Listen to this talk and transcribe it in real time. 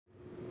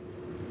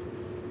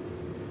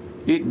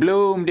It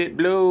bloomed, it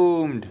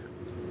bloomed.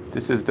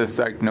 This is the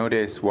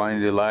Cycnodes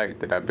Wine Delight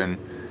that I've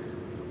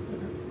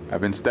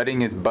been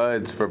studying its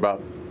buds for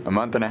about a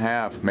month and a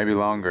half, maybe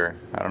longer,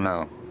 I don't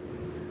know.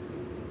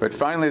 But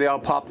finally they all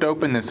popped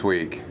open this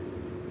week.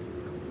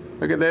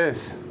 Look at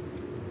this.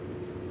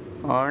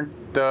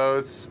 Aren't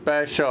those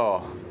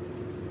special?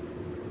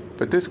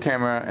 But this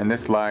camera and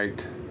this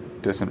light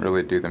doesn't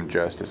really do them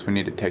justice. We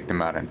need to take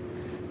them out and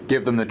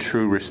give them the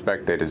true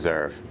respect they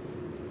deserve.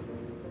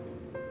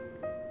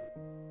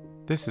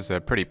 This is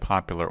a pretty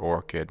popular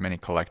orchid. Many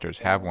collectors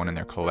have one in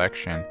their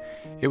collection.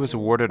 It was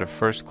awarded a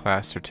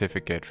first-class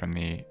certificate from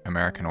the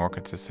American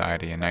Orchid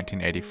Society in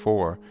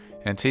 1984,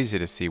 and it's easy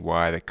to see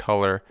why. The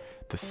color,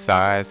 the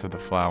size of the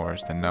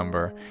flowers, the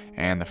number,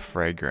 and the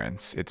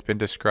fragrance. It's been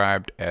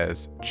described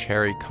as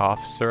cherry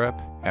cough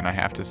syrup, and I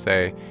have to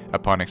say,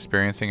 upon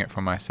experiencing it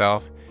for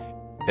myself,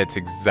 it's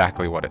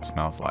exactly what it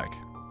smells like.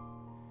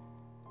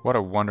 What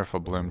a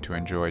wonderful bloom to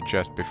enjoy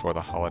just before the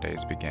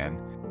holidays begin.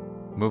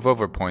 Move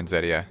over,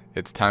 poinsettia.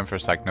 It's time for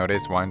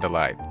Cycnodes Wine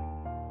Delight.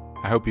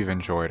 I hope you've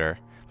enjoyed her.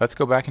 Let's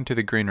go back into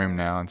the green room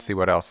now and see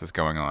what else is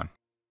going on.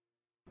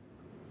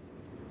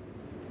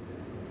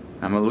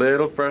 I'm a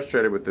little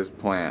frustrated with this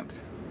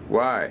plant.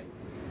 Why?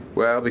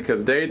 Well,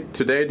 because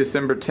today,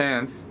 December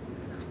 10th,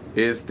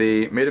 is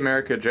the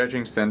Mid-America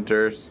Judging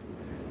Center's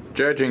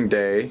Judging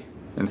Day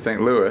in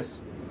St.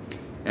 Louis.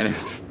 And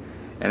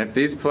if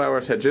these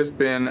flowers had just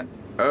been,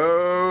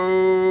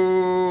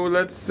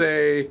 let's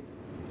say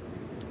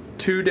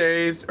 2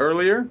 days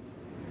earlier,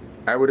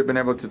 I would have been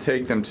able to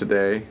take them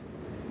today,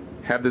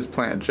 have this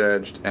plant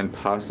judged, and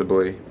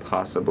possibly,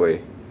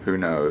 who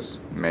knows,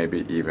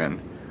 maybe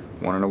even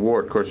won an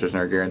award. Of course, there's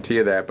no guarantee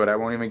of that, but I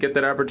won't even get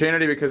that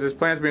opportunity because this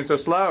plant's being so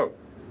slow.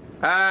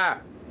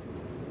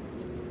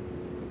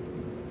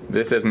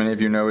 This, as many of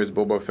you know, is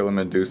Bulbophylla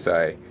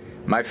medusae,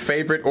 my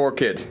favorite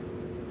orchid.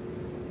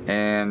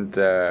 And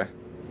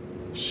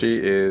she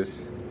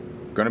is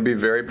going to be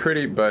very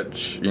pretty,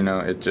 but you know,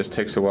 it just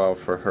takes a while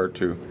for her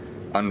to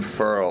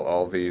unfurl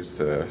all these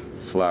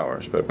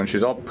flowers. But when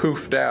she's all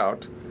poofed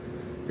out,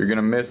 you're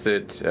gonna miss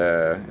it.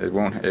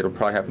 It'll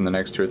probably happen the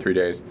next 2 or 3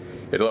 days.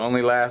 It'll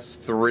only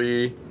last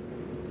 3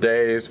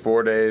 days,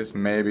 4 days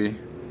maybe,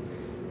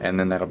 and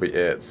then that'll be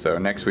it. So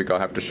next week I'll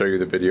have to show you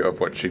the video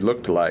of what she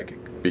looked like,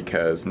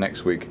 because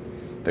next week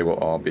they will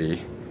all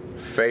be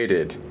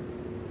faded.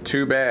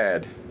 Too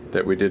bad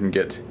that we didn't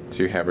get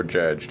to have her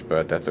judged,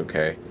 but that's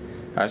okay,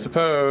 I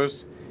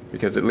suppose,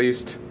 because at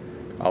least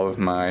all of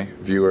her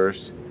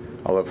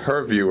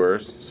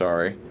viewers,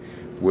 sorry,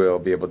 will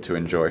be able to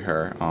enjoy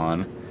her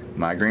on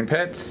My Green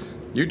Pets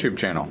YouTube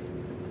channel.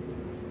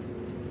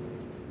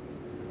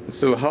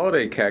 So the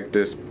holiday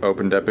cactus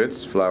opened up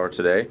its flower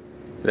today.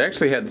 It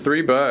actually had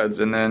 3 buds,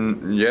 and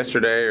then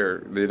yesterday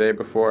or the day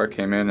before I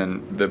came in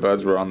and the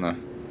buds were on the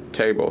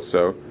table,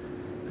 so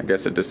I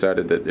guess it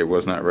decided that it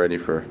was not ready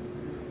for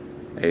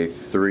a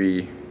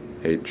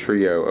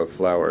trio of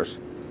flowers.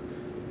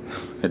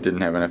 It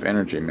didn't have enough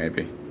energy,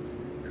 maybe.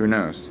 Who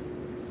knows?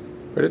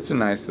 But it's a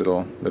nice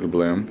little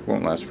bloom.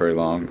 Won't last very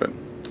long, but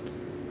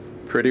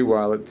pretty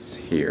while it's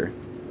here.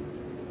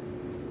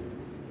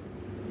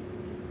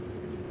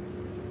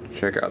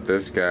 Check out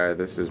this guy.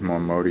 This is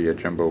Mormodia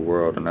Jumbo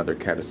World, another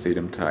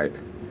catasetum type.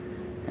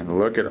 And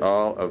look at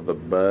all of the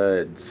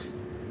buds.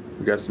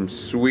 We got some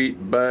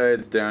sweet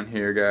buds down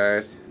here,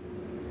 guys.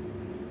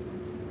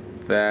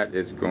 That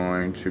is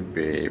going to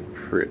be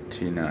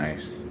pretty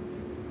nice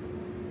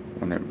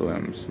when it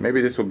blooms.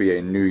 Maybe this will be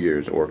a New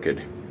Year's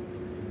orchid.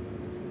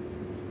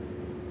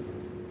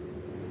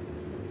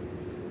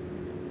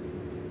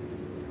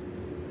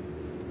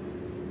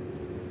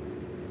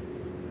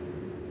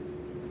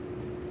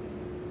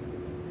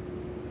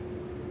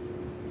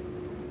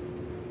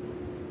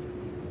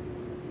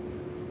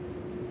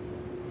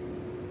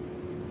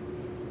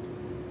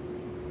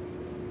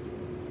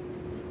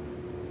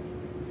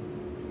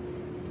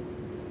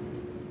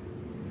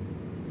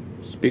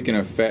 Speaking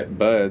of fat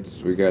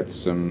buds, we got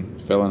some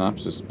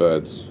Phalaenopsis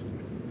buds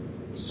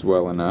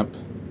swelling up.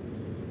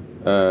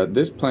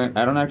 This plant,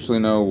 I don't actually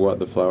know what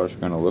the flowers are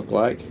going to look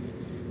like.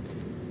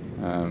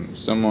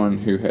 Someone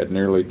who had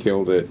nearly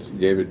killed it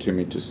gave it to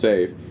me to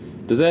save.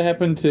 Does that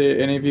happen to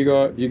any of you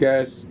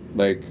guys?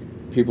 Like,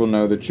 people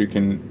know that you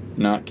can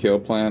not kill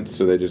plants,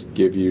 so they just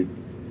give you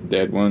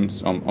dead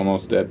ones,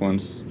 almost dead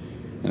ones,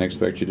 and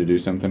expect you to do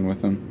something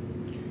with them?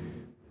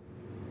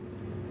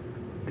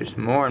 Just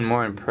more and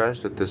more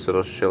impressed with this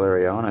little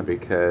Schilleriana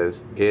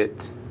because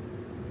it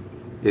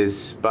is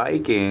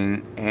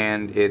spiking,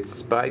 and its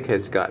spike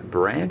has got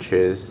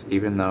branches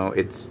even though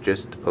it's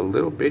just a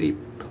little bitty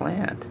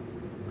plant.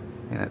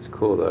 I think that's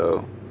cool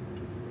though.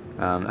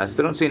 I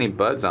still don't see any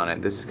buds on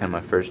it. This is kind of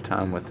my first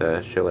time with a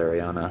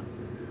Schilleriana,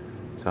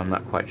 so I'm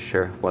not quite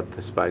sure what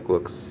the spike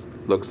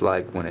looks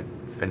like when it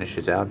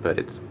finishes out, but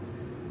it's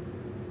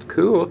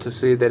cool to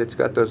see that it's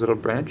got those little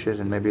branches,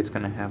 and maybe it's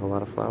going to have a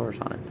lot of flowers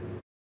on it.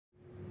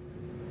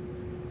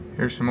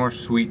 Here's some more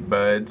sweet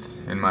buds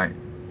in my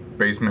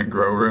basement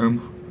grow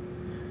room.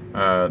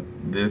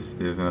 This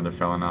is another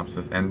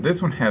Phalaenopsis, and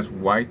this one has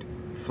white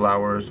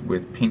flowers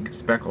with pink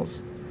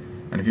speckles.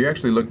 And if you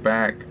actually look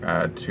back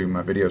to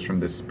my videos from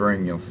this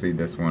spring, you'll see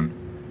this one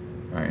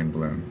in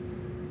bloom.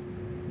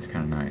 It's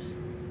kind of nice.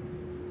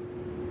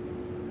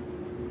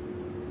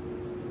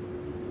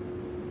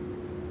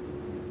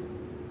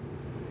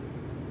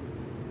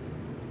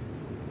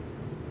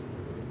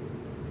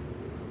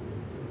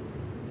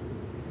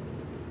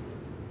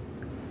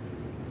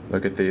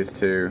 Look at these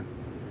two.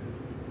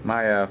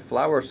 My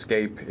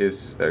flowerscape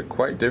is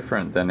quite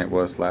different than it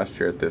was last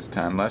year at this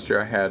time. Last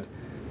year I had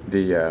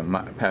the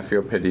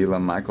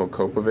Paphiopedila Michael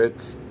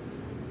Kopovits,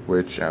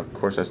 which of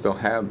course I still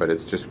have, but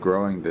it's just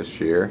growing this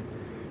year.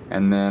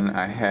 And then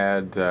I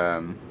had,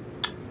 the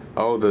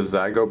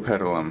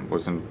Zygopetalum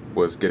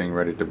was getting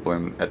ready to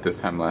bloom at this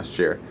time last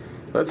year.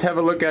 Let's have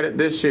a look at it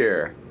this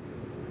year.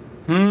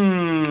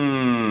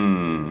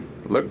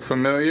 Look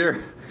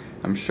familiar?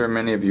 I'm sure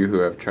many of you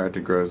who have tried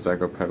to grow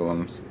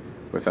Zygopetalums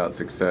without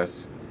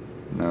success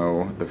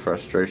know the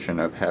frustration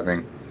of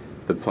having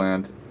the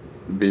plant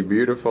be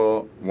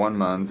beautiful one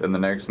month and the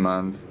next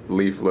month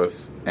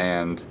leafless,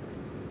 and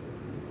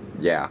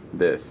yeah,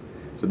 this.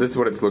 So this is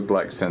what it's looked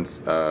like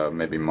since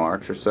maybe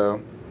March or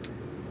so,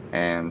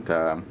 and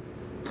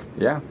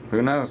yeah,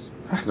 who knows?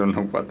 I don't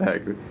know what the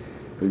heck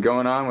is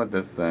going on with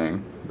this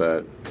thing,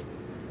 but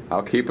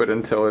I'll keep it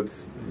until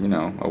it's, you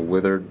know, a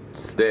withered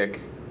stick.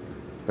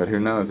 But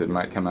who knows, it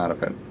might come out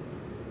of it.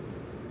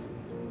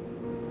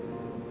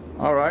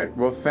 Alright,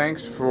 well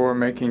thanks for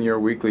making your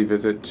weekly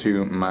visit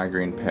to My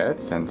Green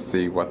Pets and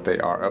see what they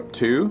are up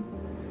to.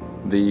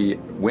 The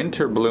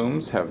winter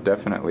blooms have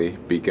definitely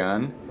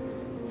begun,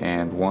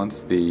 and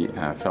once the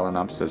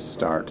Phalaenopsis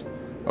start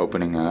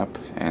opening up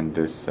and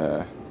this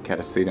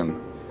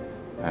Catasetum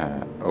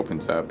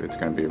opens up, it's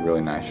going to be a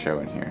really nice show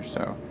in here.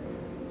 So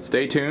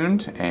stay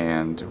tuned,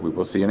 and we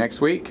will see you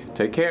next week.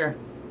 Take care.